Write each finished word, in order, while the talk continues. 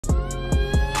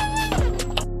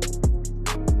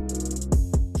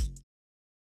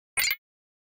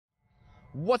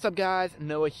What's up guys,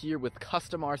 Noah here with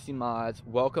CustomRCMods.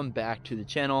 Welcome back to the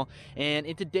channel, and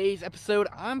in today's episode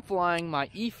I'm flying my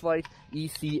E-Flite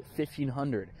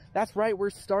EC1500. That's right,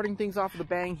 we're starting things off with a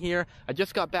bang here. I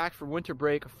just got back from winter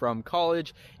break from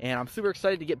college and I'm super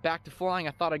excited to get back to flying.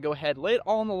 I thought I'd go ahead, lay it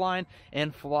all on the line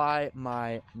and fly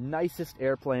my nicest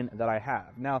airplane that I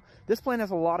have. Now, this plane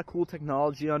has a lot of cool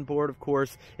technology on board, of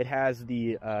course. It has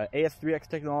the AS3X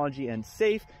technology and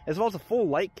SAFE, as well as a full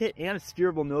light kit and a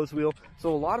steerable nose wheel.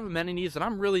 So a lot of amenities that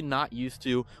I'm really not used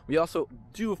to. We also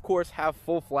do, of course, have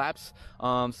full flaps.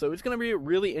 So it's going to be a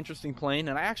really interesting plane,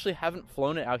 and I actually haven't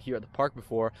flown it out here at the park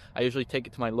before. I usually take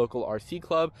it to my local RC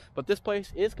club, but this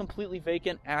place is completely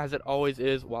vacant, as it always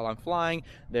is while I'm flying.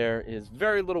 There is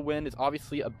very little wind. It's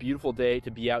obviously a beautiful day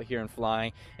to be out here and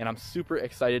flying, and I'm super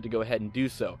excited to go ahead and do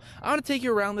so. I want to take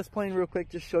you around this plane real quick,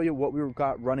 just show you what we've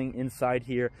got running inside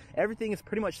here. Everything is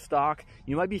pretty much stock.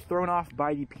 You might be thrown off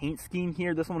by the paint scheme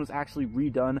here. This one was actually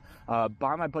redone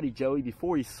by my buddy Joey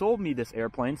before he sold me this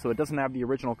airplane, so it doesn't have the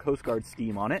original Coast Guard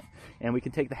scheme on it. And we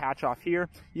can take the hatch off here.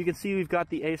 You can see we've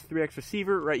got the AS3X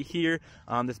receiver right here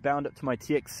that's bound up to my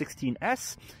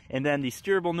TX16S, and then the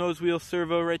steerable nose wheel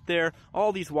servo right there.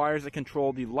 All these wires that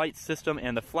control the light system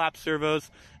and the flap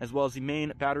servos, as well as the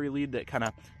main battery lead that kind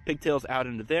of pigtails out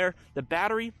into there. The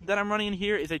battery that I'm running in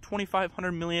here is a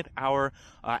 2500 milliamp hour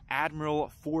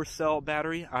Admiral 4-cell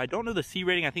battery. I don't know the C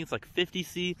rating. I think it's like 50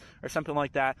 C or something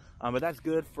like that, but that's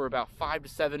good for about 5 to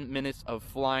 7 minutes of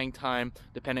flying time,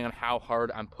 depending on how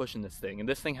hard I'm pushing this thing. And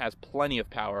this thing has plenty of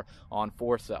power on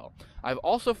 4-cell. I've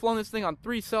also flown this thing on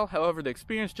 3-cell, however the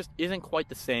experience just isn't quite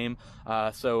the same,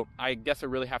 so I guess I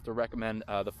really have to recommend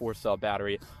the 4-cell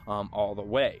battery all the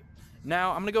way.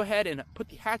 Now I'm going to go ahead and put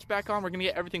the hatch back on. We're going to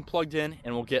get everything plugged in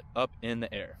and we'll get up in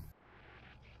the air.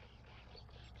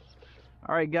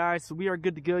 Alright guys, so we are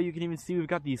good to go. You can even see we've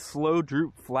got these slow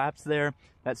droop flaps there.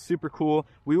 That's super cool.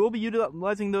 We will be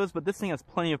utilizing those, but this thing has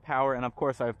plenty of power, and of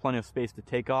course I have plenty of space to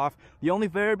take off. The only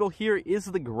variable here is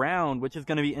the ground, which is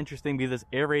going to be interesting because it's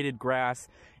aerated grass,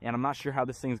 and I'm not sure how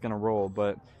this thing is going to roll,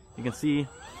 but you can see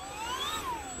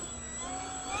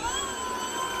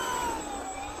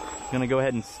gonna go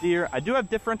ahead and steer. I do have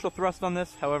differential thrust on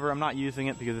this, however I'm not using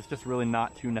it because it's just really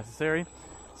not too necessary.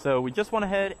 So we just went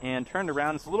ahead and turned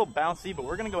around. It's a little bouncy, but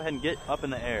we're gonna go ahead and get up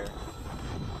in the air.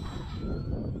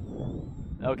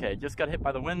 Okay, just got hit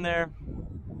by the wind there,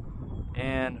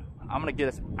 and I'm gonna get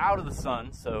us out of the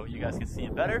sun so you guys can see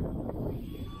it better.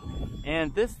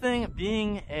 And this thing,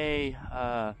 being a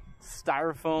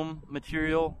styrofoam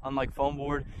material, unlike foam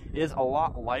board, is a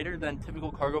lot lighter than typical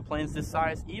cargo planes this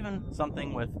size, even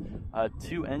something with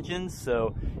 2 engines,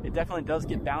 so it definitely does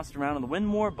get bounced around in the wind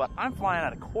more. But I'm flying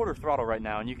at a quarter throttle right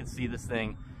now, and you can see this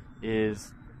thing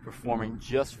is performing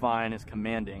just fine, is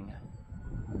commanding.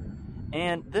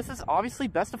 And this is obviously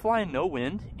best to fly in no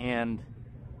wind, and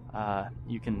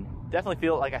you can definitely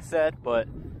feel it, like I said, but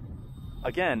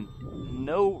again,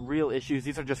 no real issues.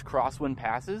 These are just crosswind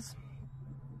passes.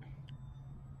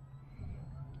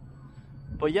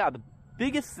 But yeah, the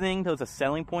biggest thing that was a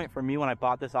selling point for me when I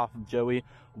bought this off of Joey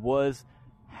was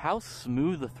how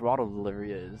smooth the throttle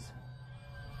delivery is.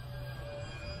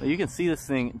 You can see this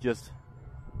thing just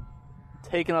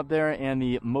taking up there, and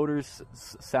the motors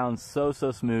sound so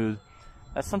smooth.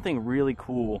 That's something really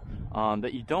cool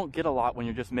that you don't get a lot when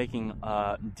you're just making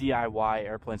DIY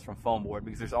airplanes from foam board,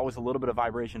 because there's always a little bit of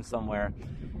vibration somewhere,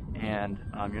 and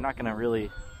you're not going to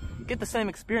really get the same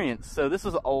experience. So this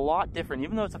was a lot different.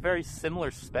 Even though it's a very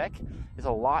similar spec, it's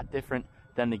a lot different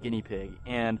than the guinea pig.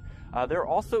 And there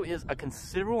also is a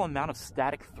considerable amount of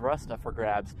static thrust up for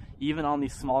grabs, even on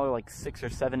these smaller, like 6 or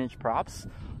 7 inch props.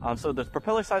 So the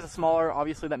propeller size is smaller.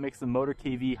 Obviously that makes the motor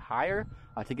KV higher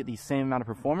to get the same amount of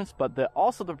performance, but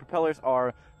also the propellers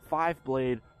are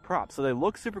 5-blade props, so they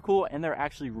look super cool, and they're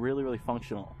actually really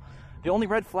functional. The only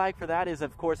red flag for that is,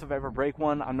 of course, if I ever break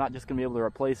one, I'm not just going to be able to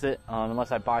replace it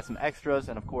unless I buy some extras.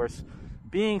 And of course,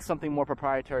 being something more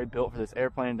proprietary built for this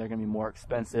airplane, they're going to be more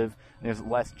expensive, and there's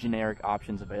less generic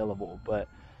options available. But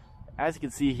as you can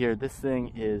see here, this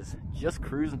thing is just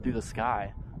cruising through the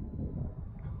sky.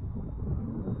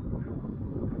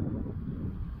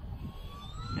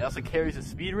 It also carries the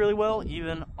speed really well,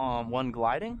 even when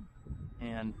gliding,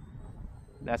 and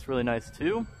that's really nice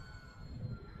too.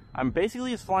 I'm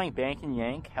basically just flying bank and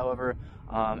yank. However,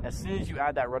 as soon as you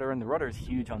add that rudder in, the rudder is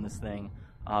huge on this thing.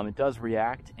 It does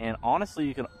react, and honestly,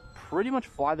 you can pretty much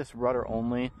fly this rudder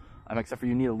only, except for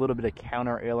you need a little bit of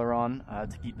counter aileron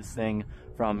to keep this thing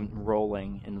from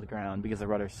rolling into the ground, because the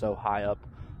rudder is so high up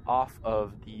off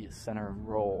of the center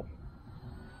roll.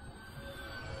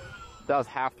 That was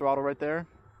half throttle right there.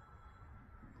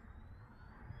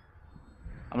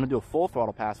 I'm gonna do a full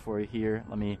throttle pass for you here.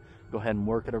 Let me go ahead and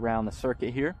work it around the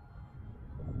circuit here.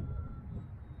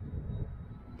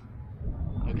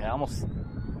 Okay, I almost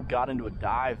got into a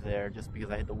dive there just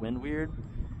because I hit the wind weird.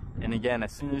 And again,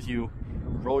 as soon as you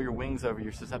roll your wings over,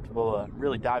 you're susceptible to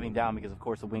really diving down because of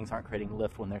course the wings aren't creating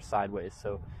lift when they're sideways.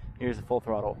 So here's a full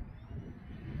throttle.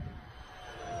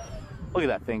 Look at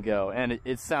that thing go, and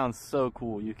it sounds so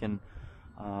cool. You can,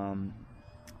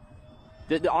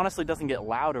 it honestly doesn't get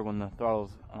louder when the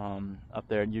throttle's up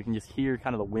there. You can just hear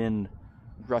kind of the wind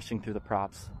rushing through the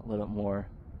props a little bit more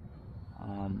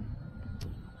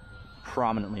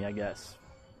prominently, I guess.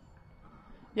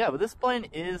 Yeah, but this plane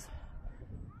is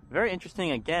very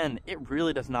interesting. Again, it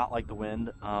really does not like the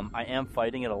wind. I am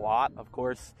fighting it a lot. Of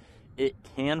course, it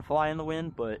can fly in the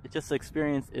wind, but it just the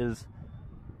experience is,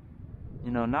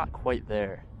 you know, not quite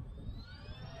there.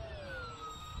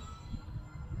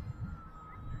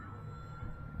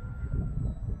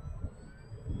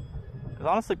 It's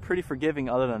honestly pretty forgiving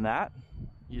other than that.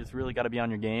 You just really got to be on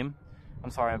your game.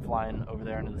 I'm sorry I'm flying over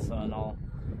there into the sun. I'll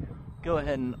go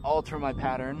ahead and alter my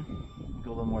pattern. Go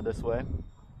a little more this way.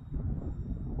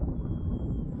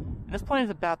 And this plane is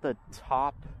about the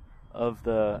top of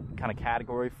the kind of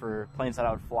category for planes that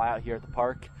I would fly out here at the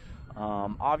park.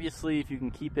 Obviously, if you can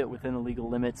keep it within the legal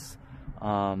limits,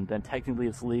 then technically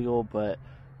it's legal, but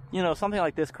you know, something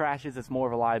like this crashes, it's more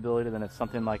of a liability than if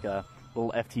something like a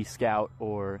little FT Scout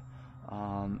or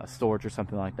a Storage or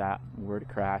something like that were to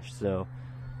crash. So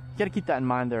you got to keep that in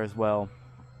mind there as well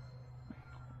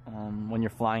when you're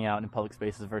flying out in public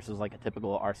spaces versus like a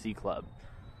typical RC club.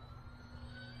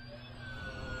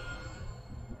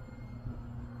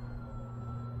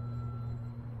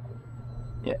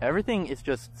 Yeah, everything is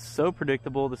just so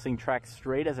predictable. This thing tracks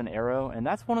straight as an arrow, and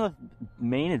that's one of the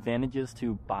main advantages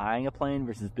to buying a plane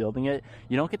versus building it.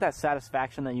 You don't get that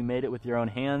satisfaction that you made it with your own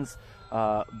hands,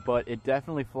 but it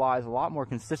definitely flies a lot more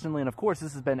consistently. And of course,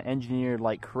 this has been engineered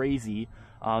like crazy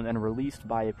and released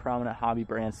by a prominent hobby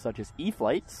brand such as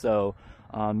E-Flite, so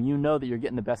you know that you're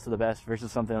getting the best of the best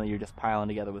versus something that you're just piling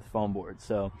together with foam boards.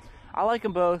 So I like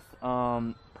them both.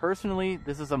 Personally,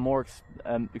 this is a more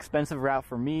expensive route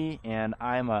for me, and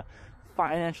I'm a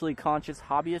financially conscious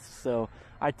hobbyist, so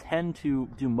I tend to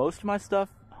do most of my stuff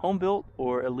home built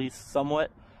or at least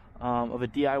somewhat of a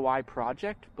DIY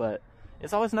project, but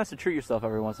it's always nice to treat yourself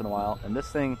every once in a while, and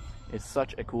this thing is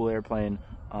such a cool airplane.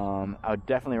 I would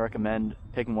definitely recommend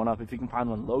picking one up if you can find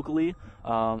one locally.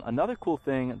 Another cool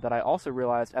thing that I also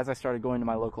realized as I started going to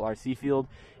my local RC field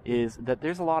is that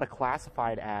there's a lot of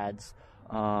classified ads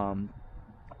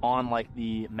on like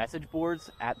the message boards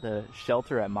at the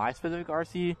shelter at my specific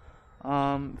RC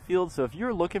field. So if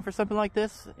you're looking for something like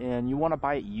this and you want to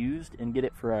buy it used and get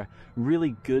it for a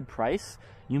really good price,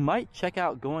 you might check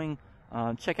out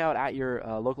at your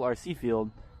local RC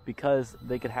field, because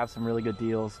they could have some really good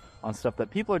deals on stuff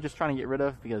that people are just trying to get rid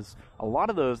of, because a lot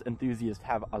of those enthusiasts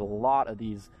have a lot of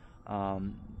these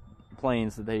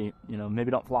planes that they, you know, maybe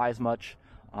don't fly as much,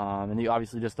 and they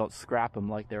obviously just don't scrap them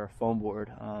like they're a foam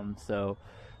board. So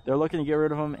they're looking to get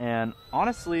rid of them, and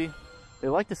honestly, they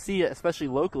like to see it, especially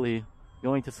locally,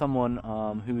 going to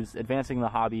someone who's advancing the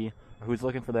hobby or who's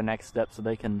looking for their next step, so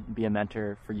they can be a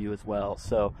mentor for you as well.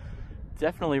 So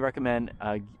definitely recommend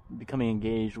becoming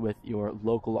engaged with your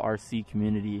local RC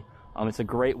community. It's a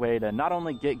great way to not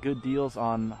only get good deals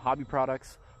on hobby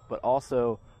products, but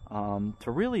also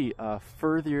to really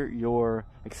further your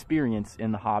experience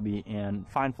in the hobby and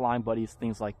find flying buddies,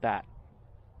 things like that.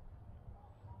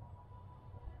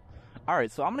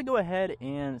 Alright, so I'm going to go ahead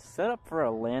and set up for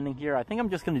a landing here. I think I'm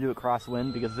just going to do it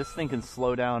crosswind because this thing can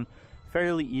slow down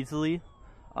fairly easily.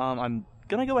 I'm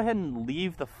going to go ahead and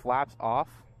leave the flaps off.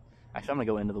 Actually, I'm going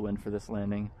to go into the wind for this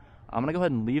landing. I'm going to go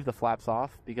ahead and leave the flaps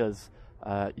off because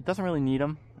it doesn't really need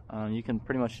them. You can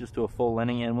pretty much just do a full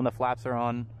landing, and when the flaps are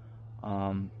on,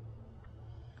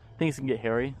 things can get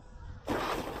hairy.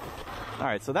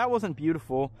 Alright, so that wasn't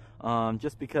beautiful,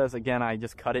 just because, again, I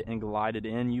just cut it and glided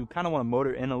in. You kind of want to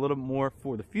motor in a little more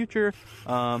for the future,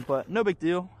 but no big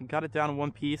deal. Got it down in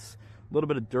one piece. A little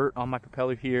bit of dirt on my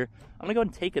propeller here. I'm gonna go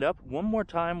ahead and take it up one more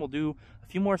time. We'll do a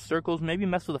few more circles, maybe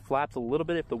mess with the flaps a little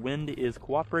bit if the wind is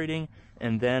cooperating,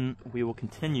 and then we will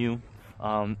continue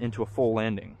into a full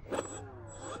landing.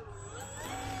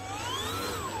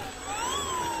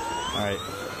 All right,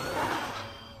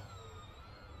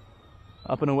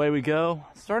 up and away we go.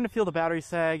 Starting to feel the battery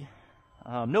sag.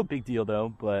 No big deal though,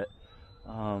 but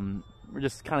we're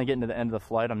just kind of getting to the end of the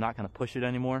flight. I'm not gonna push it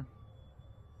anymore.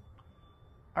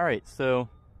 Alright, so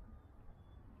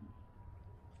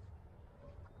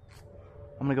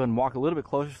I'm going to go ahead and walk a little bit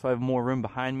closer so I have more room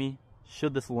behind me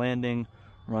should this landing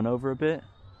run over a bit.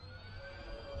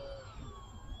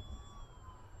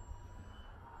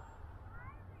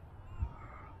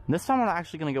 And this time I'm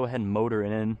actually going to go ahead and motor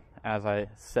it in, as I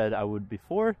said I would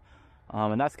before.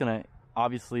 And that's going to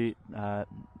obviously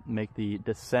make the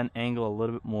descent angle a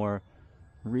little bit more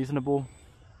reasonable.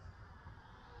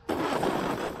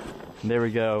 There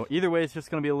we go. Either way, it's just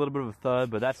going to be a little bit of a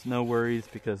thud, but that's no worries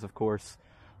because, of course,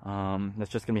 that's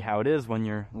just going to be how it is when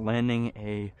you're landing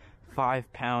a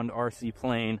 5-pound RC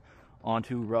plane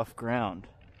onto rough ground.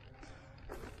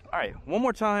 All right, one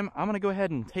more time. I'm going to go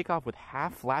ahead and take off with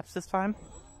half flaps this time.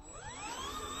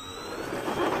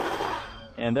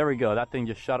 And there we go. That thing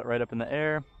just shot it right up in the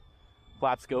air.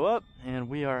 Flaps go up, and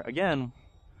we are, again,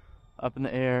 up in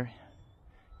the air,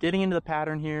 getting into the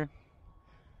pattern here.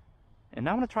 And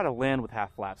now I'm going to try to land with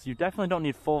half flaps. You definitely don't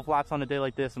need full flaps on a day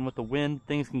like this, and with the wind,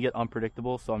 things can get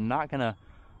unpredictable, so I'm not going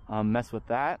to mess with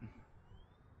that.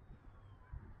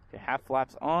 Okay, half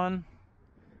flaps on,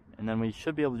 and then we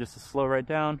should be able just to slow right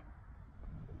down.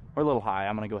 Or a little high.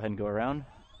 I'm going to go ahead and go around.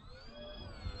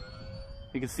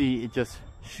 You can see it just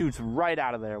shoots right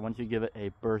out of there once you give it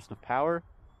a burst of power.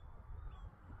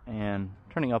 And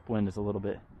turning upwind is a little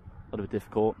bit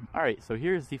difficult. All right, so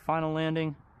here's the final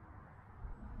landing.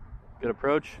 Good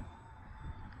approach.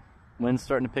 Wind's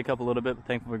starting to pick up a little bit, but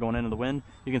thankfully we're going into the wind.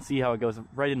 You can see how it goes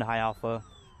right into high alpha.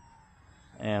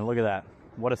 And look at that.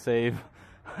 What a save.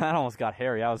 That almost got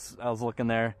hairy. I was looking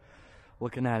there,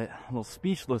 looking at it, a little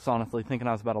speechless, honestly, thinking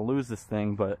I was about to lose this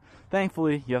thing. But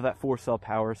thankfully, you have that 4-cell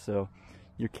power, so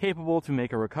you're capable to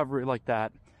make a recovery like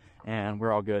that, and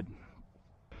we're all good.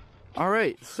 All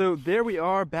right, so there we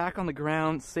are, back on the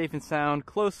ground, safe and sound.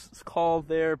 Close call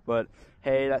there, but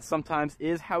hey, that sometimes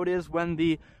is how it is when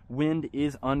the wind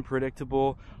is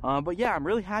unpredictable. But yeah, I'm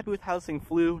really happy with how this thing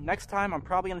flew. Next time, I'm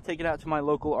probably going to take it out to my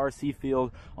local RC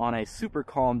field on a super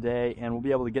calm day, and we'll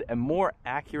be able to get a more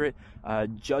accurate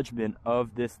judgment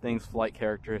of this thing's flight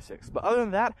characteristics. But other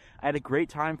than that, I had a great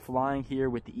time flying here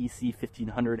with the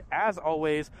EC1500. As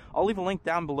always, I'll leave a link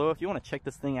down below if you want to check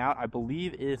this thing out. I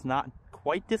believe it is not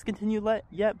quite discontinued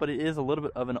yet, but it is a little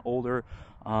bit of an older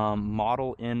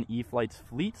model in E-Flite's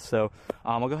fleet. So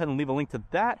I'll go ahead and leave a link to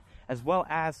that, as well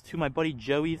as to my buddy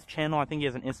Joey's channel. I think he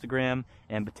has an Instagram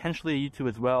and potentially a YouTube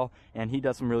as well, and he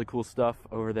does some really cool stuff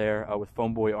over there with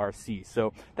Phoneboy RC.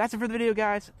 So that's it for the video,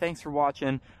 guys. Thanks for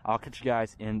watching. I'll catch you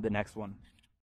guys in the next one.